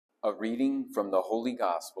A reading from the Holy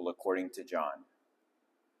Gospel according to John.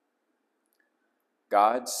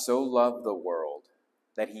 God so loved the world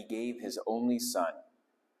that he gave his only Son,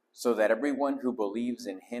 so that everyone who believes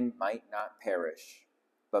in him might not perish,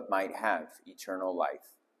 but might have eternal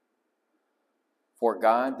life. For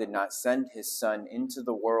God did not send his Son into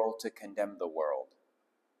the world to condemn the world,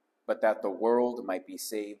 but that the world might be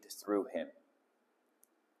saved through him.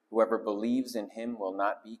 Whoever believes in him will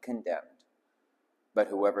not be condemned, but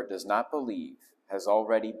whoever does not believe has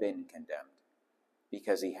already been condemned,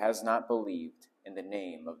 because he has not believed in the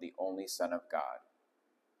name of the only Son of God.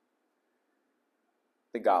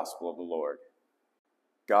 The Gospel of the Lord.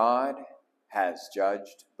 God has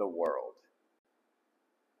judged the world.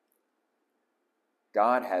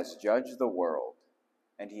 God has judged the world,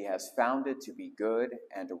 and he has found it to be good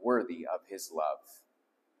and worthy of his love.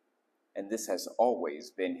 And this has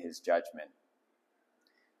always been his judgment.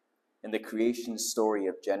 In the creation story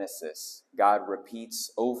of Genesis, God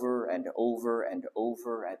repeats over and over and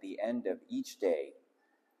over at the end of each day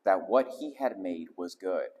that what he had made was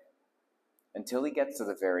good, until he gets to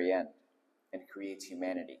the very end and creates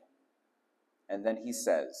humanity. And then he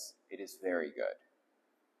says, "It is very good."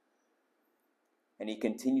 And he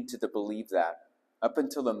continued to believe that up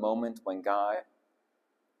until the moment when God,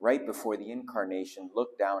 right before the incarnation,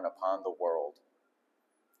 looked down upon the world,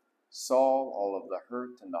 saw all of the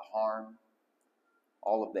hurt and the harm,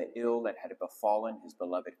 all of the ill that had befallen his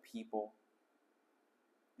beloved people,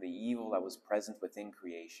 the evil that was present within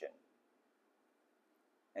creation.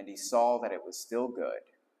 And he saw that it was still good.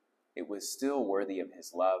 It was still worthy of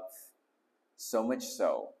his love, so much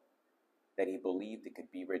so that he believed it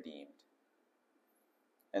could be redeemed.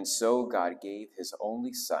 And so God gave his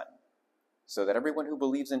only Son, so that everyone who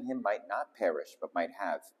believes in him might not perish, but might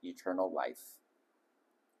have eternal life.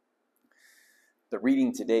 The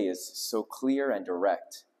reading today is so clear and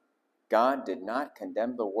direct. God did not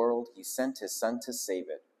condemn the world, he sent his Son to save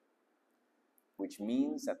it, which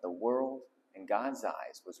means that the world, in God's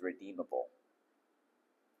eyes, was redeemable.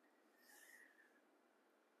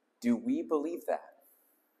 Do we believe that?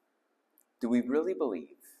 Do we really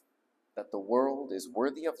believe that the world is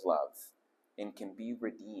worthy of love and can be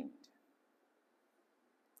redeemed?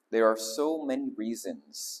 There are so many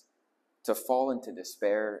reasons to fall into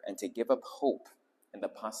despair and to give up hope in the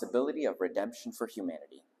possibility of redemption for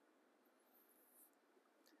humanity.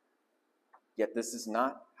 Yet this is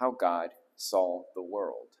not how God saw the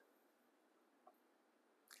world.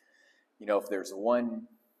 You know, if there's one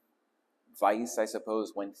vice, I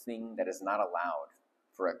suppose, one thing that is not allowed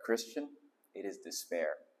for a Christian, it is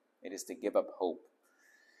despair. It is to give up hope.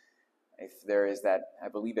 If there is that, I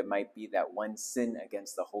believe it might be that one sin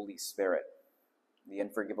against the Holy Spirit, the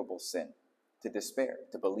unforgivable sin, to despair,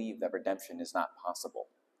 to believe that redemption is not possible.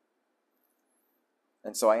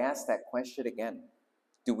 And so I ask that question again.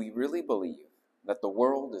 Do we really believe that the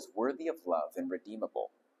world is worthy of love and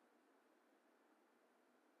redeemable?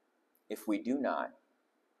 If we do not,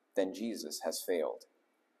 then Jesus has failed.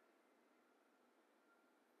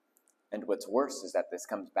 And what's worse is that this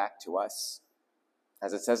comes back to us.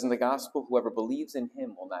 As it says in the Gospel, whoever believes in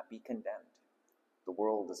him will not be condemned. The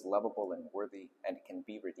world is lovable and worthy and can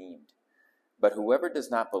be redeemed. But whoever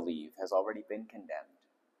does not believe has already been condemned,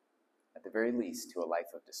 at the very least, to a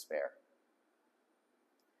life of despair.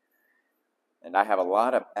 And I have a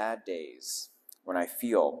lot of bad days when I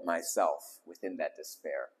feel myself within that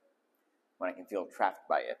despair, when I can feel trapped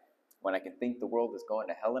by it, when I can think the world is going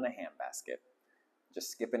to hell in a handbasket,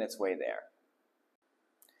 just skipping its way there.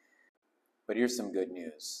 But here's some good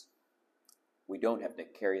news. We don't have to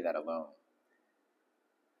carry that alone.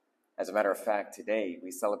 As a matter of fact, today we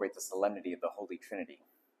celebrate the solemnity of the Holy Trinity,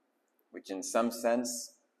 which in some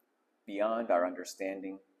sense, beyond our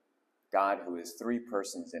understanding, God, who is three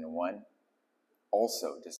persons in one,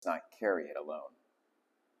 also does not carry it alone.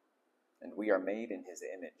 And we are made in his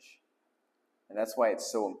image. And that's why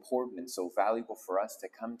it's so important and so valuable for us to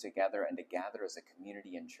come together and to gather as a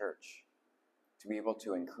community in church, to be able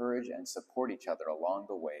to encourage and support each other along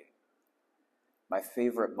the way. My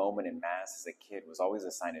favorite moment in Mass as a kid was always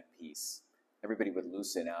a sign of peace. Everybody would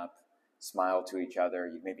loosen up, smile to each other.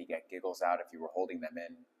 You'd maybe get giggles out if you were holding them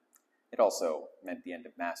in. It also meant the end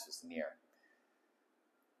of Mass was near.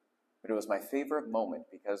 But it was my favorite moment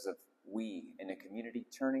because of we in a community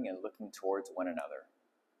turning and looking towards one another.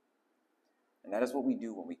 And that is what we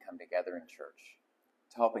do when we come together in church,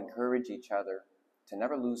 to help encourage each other, to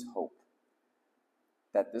never lose hope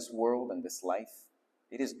that this world and this life,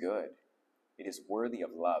 it is good, it is worthy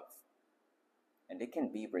of love, and it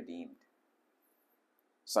can be redeemed.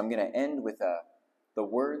 So I'm going to end with the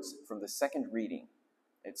words from the second reading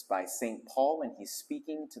It's by St. Paul, and he's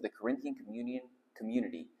speaking to the Corinthian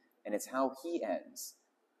community, and it's how he ends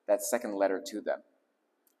that second letter to them.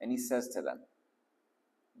 And he says to them,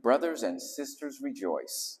 "Brothers and sisters,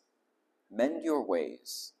 rejoice. Mend your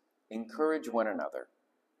ways. Encourage one another.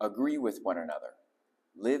 Agree with one another.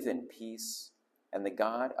 Live in peace, and the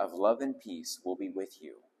God of love and peace will be with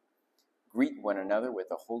you. Greet one another with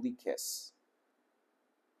a holy kiss.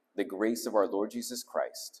 The grace of our Lord Jesus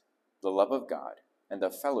Christ, the love of God, and the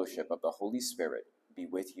fellowship of the Holy Spirit be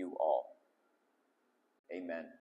with you all." Amen.